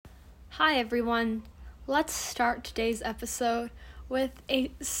Hi everyone, let's start today's episode with a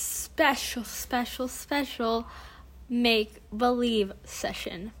special make-believe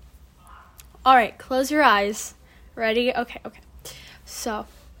session. Alright, close your eyes. Ready? Okay. So,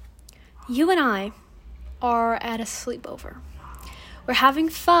 you and I are at a sleepover. We're having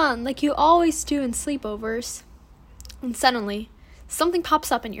fun like you always do in sleepovers. And suddenly, something pops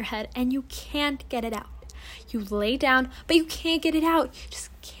up in your head and you can't get it out. You lay down, but you can't get it out. You just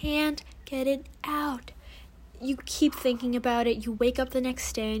can't get it out. You keep thinking about it. You wake up the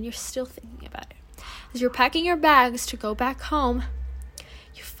next day and you're still thinking about it. As you're packing your bags to go back home,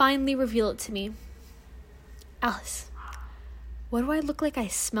 you finally reveal it to me. Alice, what do I look like I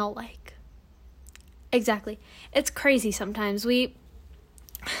smell like? Exactly. It's crazy sometimes. We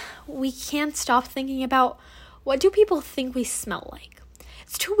can't stop thinking about what do people think we smell like.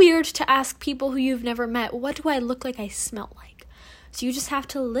 It's too weird to ask people who you've never met, what do I look like I smell like? So you just have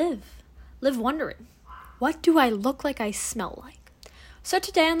to live wondering, what do I look like I smell like? So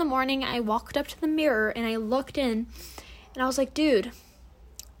today in the morning, I walked up to the mirror and I looked in and I was like, dude,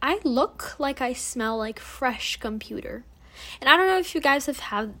 I look like I smell like fresh computer. And I don't know if you guys have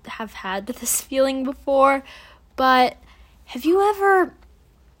had this feeling before, but have you ever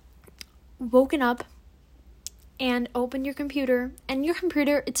woken up and open your computer, and your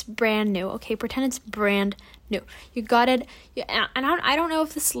computer, it's brand new, okay? Pretend it's brand new. You got it, and I don't know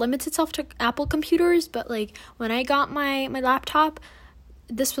if this limits itself to Apple computers, but, like, when I got my laptop,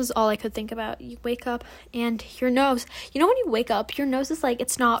 this was all I could think about. You wake up, and your nose, when you wake up, your nose is, like,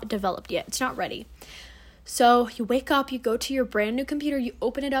 it's not developed yet. It's not ready. So, you wake up, you go to your brand new computer, you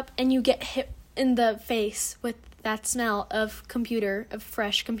open it up, and you get hit in the face with that smell of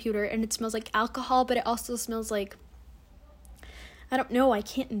fresh computer, and it smells like alcohol, but it also smells like, I don't know, I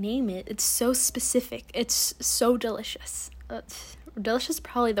can't name it. It's so specific. It's so delicious. Delicious is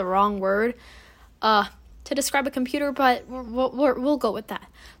probably the wrong word to describe a computer, but we'll go with that.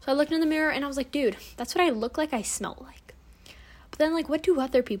 So I looked in the mirror, and I was like, dude, that's what I look like I smell like. But then, like, what do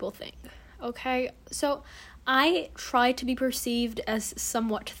other people think? Okay, so I try to be perceived as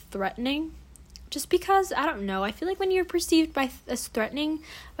somewhat threatening. Just because, I don't know, I feel like when you're perceived as threatening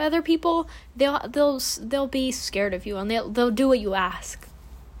by other people, they'll be scared of you and they'll do what you ask.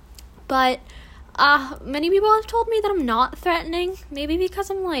 But many people have told me that I'm not threatening. Maybe because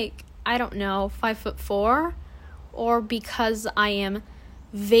I'm like, I don't know, 5'4", or because I am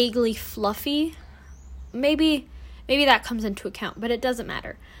vaguely fluffy. Maybe that comes into account, but it doesn't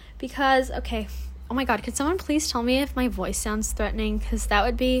matter. Because, okay, oh my god, could someone please tell me if my voice sounds threatening? Because that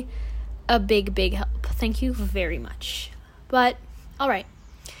would be a big help. Thank you very much. But, alright,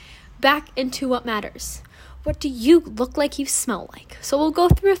 back into what matters. What do you look like you smell like? So we'll go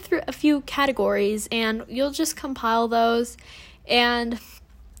through a few categories, and you'll just compile those and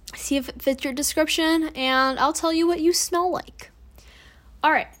see if it fits your description, and I'll tell you what you smell like.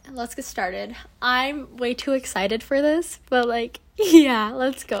 Alright, let's get started. I'm way too excited for this, but yeah,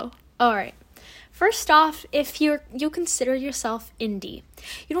 let's go. Alright. First off, if you consider yourself indie,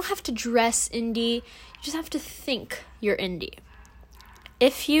 you don't have to dress indie, you just have to think you're indie.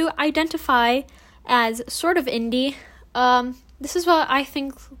 If you identify as sort of indie, this is what I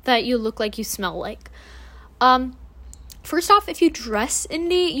think that you look like you smell like. First off, if you dress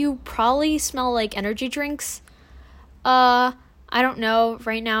indie, you probably smell like energy drinks. I don't know,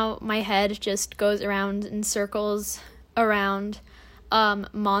 right now my head just goes around in circles around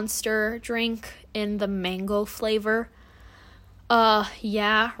Monster drink in the mango flavor.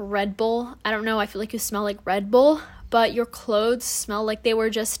 Yeah, Red Bull. I don't know, I feel like you smell like Red Bull, but your clothes smell like they were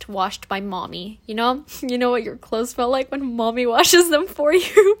just washed by mommy, you know? You know what your clothes smell like when mommy washes them for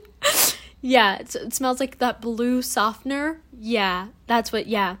you? Yeah, it smells like that blue softener. Yeah, that's what,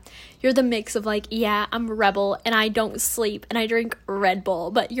 yeah. You're the mix of yeah, I'm a rebel and I don't sleep and I drink Red Bull,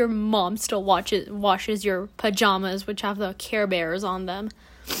 but your mom still washes your pajamas, which have the Care Bears on them.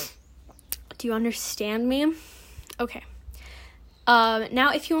 Do you understand me? Okay.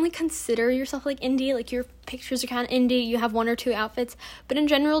 Now, if you only consider yourself indie, your pictures are kind of indie, you have one or two outfits, but in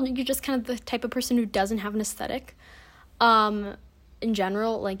general, you're just kind of the type of person who doesn't have an aesthetic. In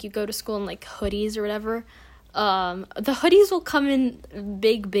general, you go to school in hoodies or whatever. The hoodies will come in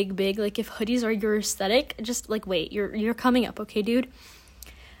big. If hoodies are your aesthetic, just wait, you're coming up, okay, dude?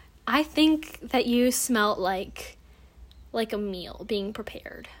 I think that you smell like a meal being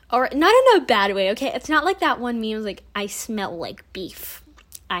prepared, or not in a bad way, okay? It's not like that one meme was I smell like beef.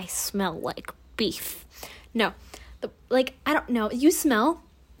 I smell like beef. No, I don't know. You smell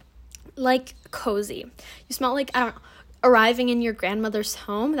cozy. You smell I don't know, arriving in your grandmother's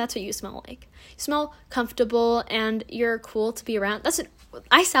home. That's what you smell like. You smell comfortable and you're cool to be around. That's what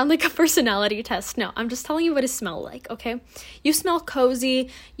I sound like a personality test. No, I'm just telling you what it smells like, okay? You smell cozy.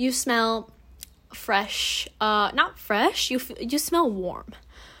 You smell fresh. Not fresh. You smell warm.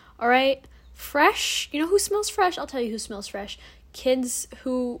 All right? Fresh. You know who smells fresh? I'll tell you who smells fresh. People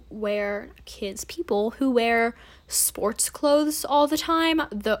who wear sports clothes all the time.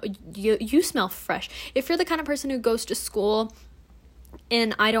 You smell fresh. If you're the kind of person who goes to school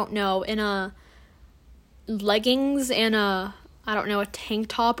in, I don't know, in a leggings and a tank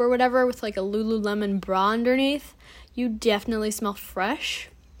top or whatever with like a Lululemon bra underneath, you definitely smell fresh.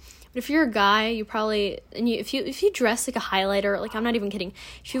 But if you're a guy, you probably, if you dress like a highlighter, like, I'm not even kidding,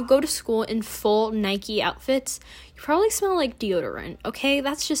 if you go to school in full Nike outfits, you probably smell like deodorant, okay?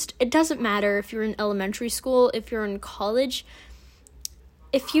 That's just, it doesn't matter if you're in elementary school, if you're in college.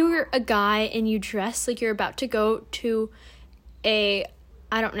 If you're a guy and you dress like you're about to go to a,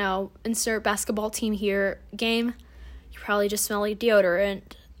 I don't know, insert basketball team here game, you probably just smell like deodorant.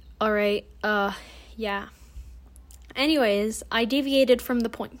 All right, yeah. Anyways, I deviated from the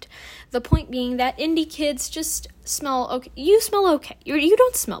point. The point being that indie kids just smell okay. You smell okay. You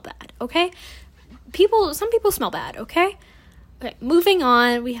don't smell bad, okay? Some people smell bad, okay? Okay, moving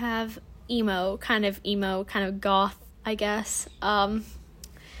on, we have emo, kind of goth, I guess.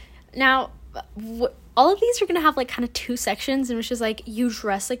 Now, all of these are going to have, like, kind of two sections, in which is, like, you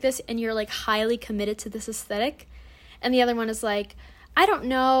dress like this, and you're, like, highly committed to this aesthetic. And the other one is, like, I don't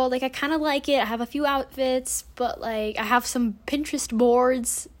know, like, I kind of like it, I have a few outfits, but, like, I have some Pinterest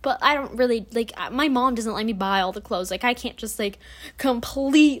boards, but I don't really, like, my mom doesn't let me buy all the clothes, like, I can't just, like,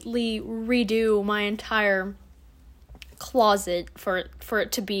 completely redo my entire closet for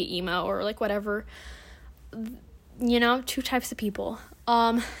it to be emo, or, like, whatever, you know, two types of people.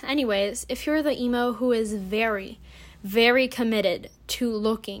 Anyways, if you're the emo who is very, very committed to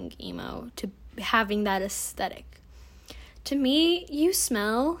looking emo, to having that aesthetic, to me, you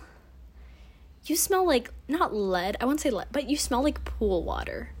smell like, not lead, I wouldn't say lead, but you smell like pool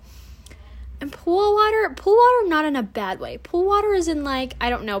water. And pool water, not in a bad way. Pool water is in, like, I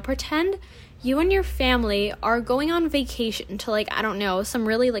don't know, pretend you and your family are going on vacation to, like, I don't know, some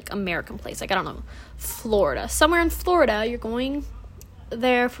really, like, American place, like, I don't know, Florida. Somewhere in Florida, you're going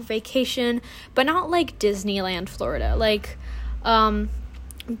there for vacation, but not, like, Disneyland, Florida, like,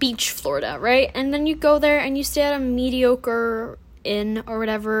 beach Florida, right? And then you go there and you stay at a mediocre inn or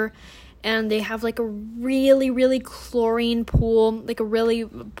whatever, and they have, like, a really, really chlorine pool, like a really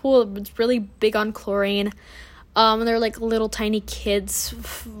pool that's really big on chlorine. And they're, like, little tiny kids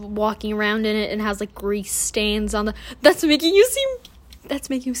walking around in it, and has, like, grease stains on that's making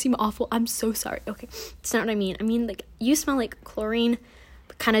you seem awful. I'm so sorry. Okay, it's not what I mean. I mean, like, you smell like chlorine,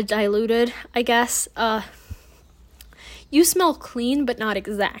 but kind of diluted, I guess. You smell clean, but not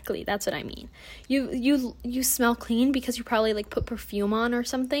exactly. That's what I mean. You smell clean because you probably, like, put perfume on or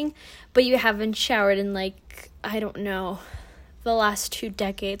something, but you haven't showered in, like, I don't know, the last 2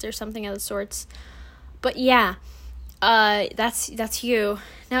 decades or something of the sorts. But yeah, that's you.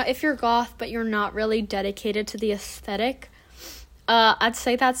 Now, if you're goth, but you're not really dedicated to the aesthetic, I'd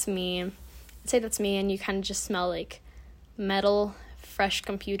say that's me. And you kind of just smell like metal, fresh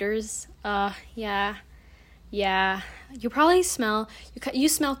computers. Yeah, you probably smell, you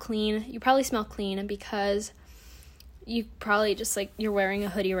smell clean. You probably smell clean because you probably just, like, you're wearing a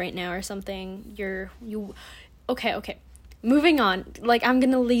hoodie right now or something. Okay. Moving on. Like, I'm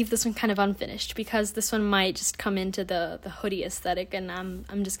gonna leave this one kind of unfinished because this one might just come into the hoodie aesthetic, and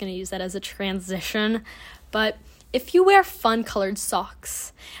I'm just gonna use that as a transition. But if you wear fun-colored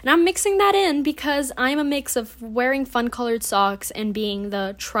socks, and I'm mixing that in because I'm a mix of wearing fun-colored socks and being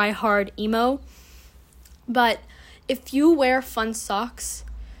the try-hard emo, but if you wear fun socks,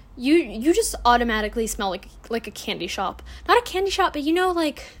 you just automatically smell like a candy shop. Not a candy shop, but you know,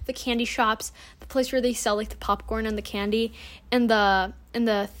 like, the candy shops, the place where they sell, like, the popcorn and the candy in the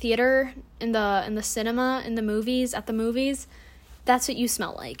theater, in the cinema, in the movies, at the movies. That's what you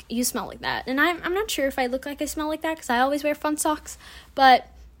smell like. You smell like that. And I'm not sure if I look like I smell like that because I always wear fun socks, but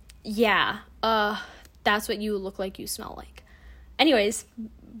yeah, that's what you look like you smell like. Anyways,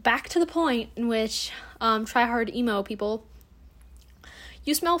 back to the point in which try hard emo people,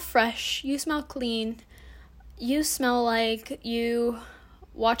 you smell fresh, you smell clean, you smell like you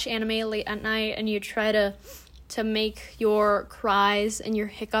watch anime late at night and you try to make your cries and your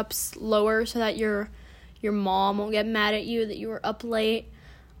hiccups lower so that your mom won't get mad at you that you were up late.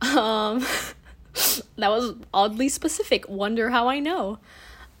 That was oddly specific. Wonder how I know.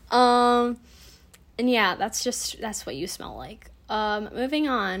 And yeah, that's what you smell like. Moving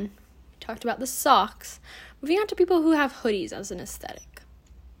on, we talked about the socks. Moving on to people who have hoodies as an aesthetic.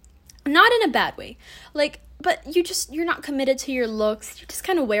 Not in a bad way. Like, but you're not committed to your looks. You just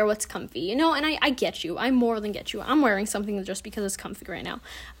kind of wear what's comfy, you know? And I get you. I more than get you. I'm wearing something just because it's comfy right now.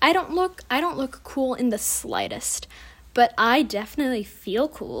 I don't look cool in the slightest, but I definitely feel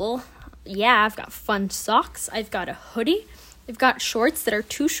cool. Yeah, I've got fun socks. I've got a hoodie. I've got shorts that are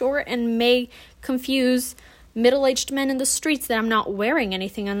too short and may confuse middle-aged men in the streets that I'm not wearing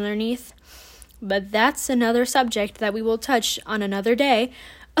anything underneath. But that's another subject that we will touch on another day.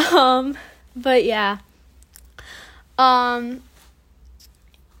 But yeah.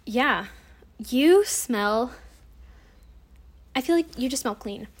 Yeah. You smell... I feel like you just smell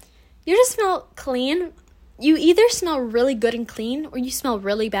clean. You just smell clean. You either smell really good and clean, or you smell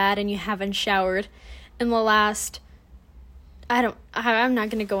really bad and you haven't showered in the last... I'm not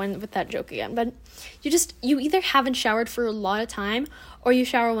going to go in with that joke again, but you either haven't showered for a lot of time, or you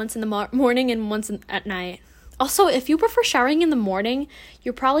shower once in the morning and once at night. Also, if you prefer showering in the morning,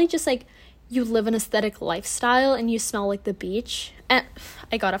 you're probably just like, you live an aesthetic lifestyle and you smell like the beach. And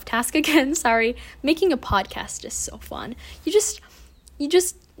I got off task again, sorry. Making a podcast is so fun. You just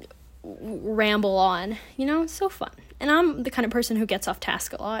ramble on, you know, it's so fun. And I'm the kind of person who gets off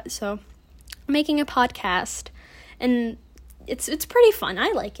task a lot, so making a podcast, and it's pretty fun.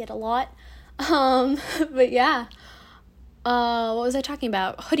 I like it a lot. But yeah. What was I talking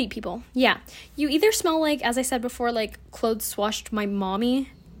about? Hoodie people. Yeah. You either smell like, as I said before, like clothes washed by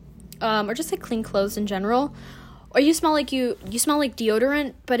mommy, or just like clean clothes in general, or you smell like you smell like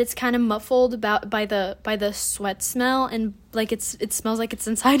deodorant, but it's kind of muffled by the sweat smell, and like it smells like it's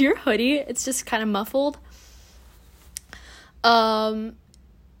inside your hoodie. It's just kind of muffled. And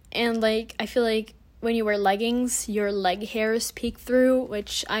like I feel like when you wear leggings, your leg hairs peek through,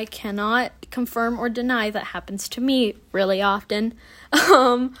 which I cannot confirm or deny that happens to me really often.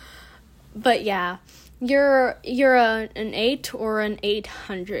 But yeah, you're an 8 or an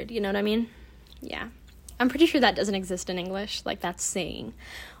 800, you know what I mean? Yeah. I'm pretty sure that doesn't exist in English, like that's saying.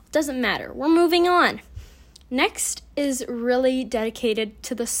 It doesn't matter. We're moving on. Next is really dedicated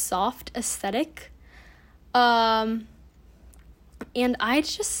to the soft aesthetic. And I'd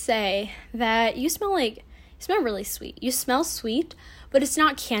just say that you smell really sweet. You smell sweet, but it's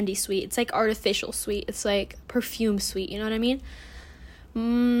not candy sweet. It's like artificial sweet. It's like perfume sweet, you know what I mean?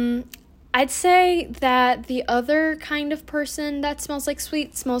 I'd say that the other kind of person that smells like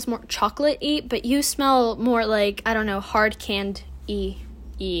sweet smells more chocolate-y, but you smell more like, I don't know, hard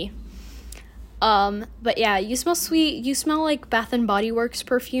candy-y. But yeah, you smell sweet. You smell like Bath and Body Works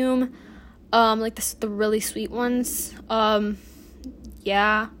perfume, like the really sweet ones.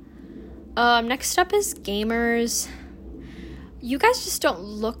 Yeah. Next up is gamers. You guys just don't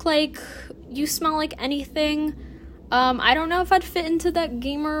look like you smell like anything. I don't know if I'd fit into that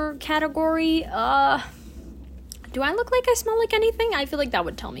gamer category. Do I look like I smell like anything? I feel like that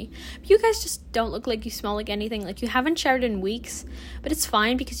would tell me. But you guys just don't look like you smell like anything. Like, you haven't showered in weeks, but it's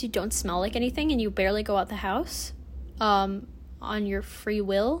fine because you don't smell like anything and you barely go out the house, on your free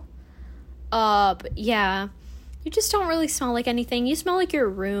will. But yeah. You just don't really smell like anything. You smell like your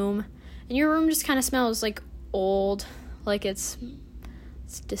room. And your room just kind of smells like old. Like it's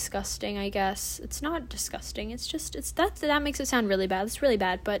disgusting, I guess. It's not disgusting. That makes it sound really bad. It's really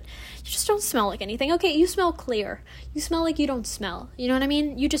bad, but you just don't smell like anything. Okay, you smell clear. You smell like you don't smell. You know what I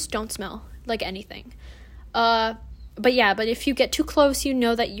mean? You just don't smell like anything. But if you get too close, you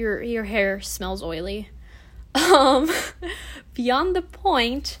know that your hair smells oily. Beyond the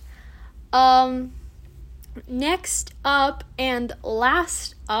point, next up and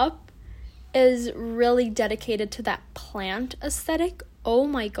last up is really dedicated to that plant aesthetic. Oh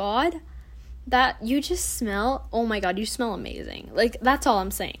my god, that you just smell, oh my god, you smell amazing. Like, that's all I'm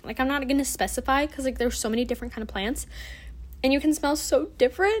saying. Like, I'm not gonna specify because like there's so many different kind of plants and you can smell so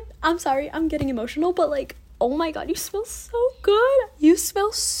different. I'm sorry, I'm getting emotional, but like, oh my god, you smell so good. You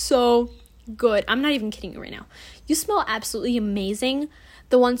smell so good. I'm not even kidding you right now. You smell absolutely amazing.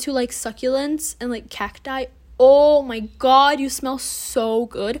 The ones who like succulents and like cacti, oh my god, you smell so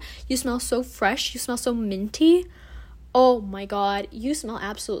good. You smell so fresh. You smell so minty. Oh my god, you smell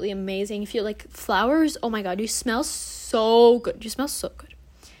absolutely amazing. If you like flowers, oh my god, you smell so good. You smell so good.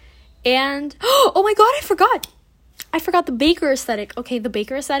 And, oh my god, I forgot the baker aesthetic. Okay, the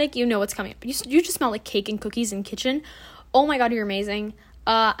baker aesthetic, you know what's coming up. You just smell like cake and cookies in kitchen. Oh my god, you're amazing.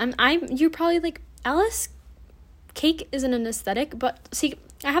 You're probably like, Alice, cake isn't an aesthetic, but see,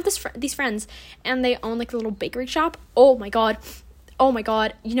 I have these friends, and they own like a little bakery shop. Oh my god,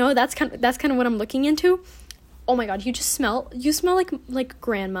 you know, that's kind of what I'm looking into. oh my god, you smell like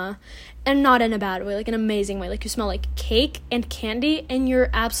grandma, and not in a bad way, like an amazing way. Like, you smell like cake and candy, and you're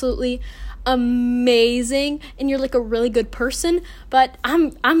absolutely amazing, and you're like a really good person. But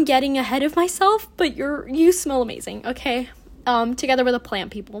I'm getting ahead of myself, but you smell amazing, okay? Together with the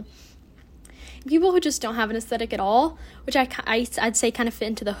plant people who just don't have an aesthetic at all, which I'd say kind of fit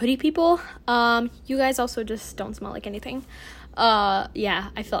into the hoodie people. You guys also just don't smell like anything. Yeah,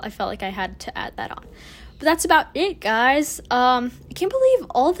 I felt like I had to add that on. But that's about it, guys. I can't believe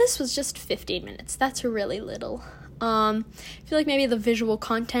all this was just 15 minutes. That's really little. I feel like maybe the visual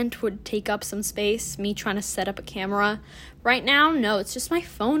content would take up some space, me trying to set up a camera. Right now, no, it's just my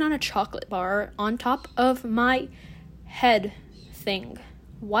phone on a chocolate bar on top of my head thing.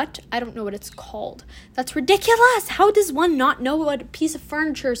 What? I don't know what it's called. That's ridiculous. How does one not know what a piece of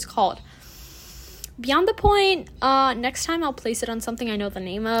furniture is called? Beyond the point, next time I'll place it on something I know the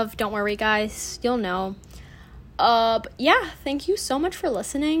name of. Don't worry, guys. You'll know. But yeah, thank you so much for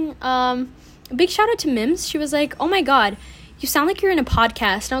listening. A big shout out to Mims. She was like, oh my god, you sound like you're in a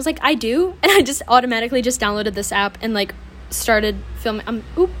podcast. And I was like, I do. And I just automatically just downloaded this app and like started filming.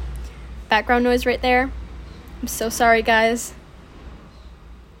 Background noise right there. I'm so sorry, guys.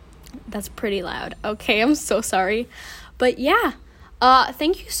 That's pretty loud. Okay, I'm so sorry. But yeah,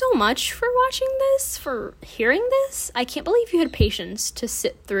 thank you so much for watching this, for hearing this. I can't believe you had patience to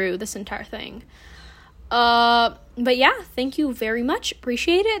sit through this entire thing. But yeah, thank you very much.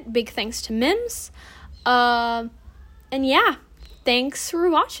 Appreciate it. Big thanks to Mims. And yeah, thanks for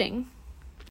watching.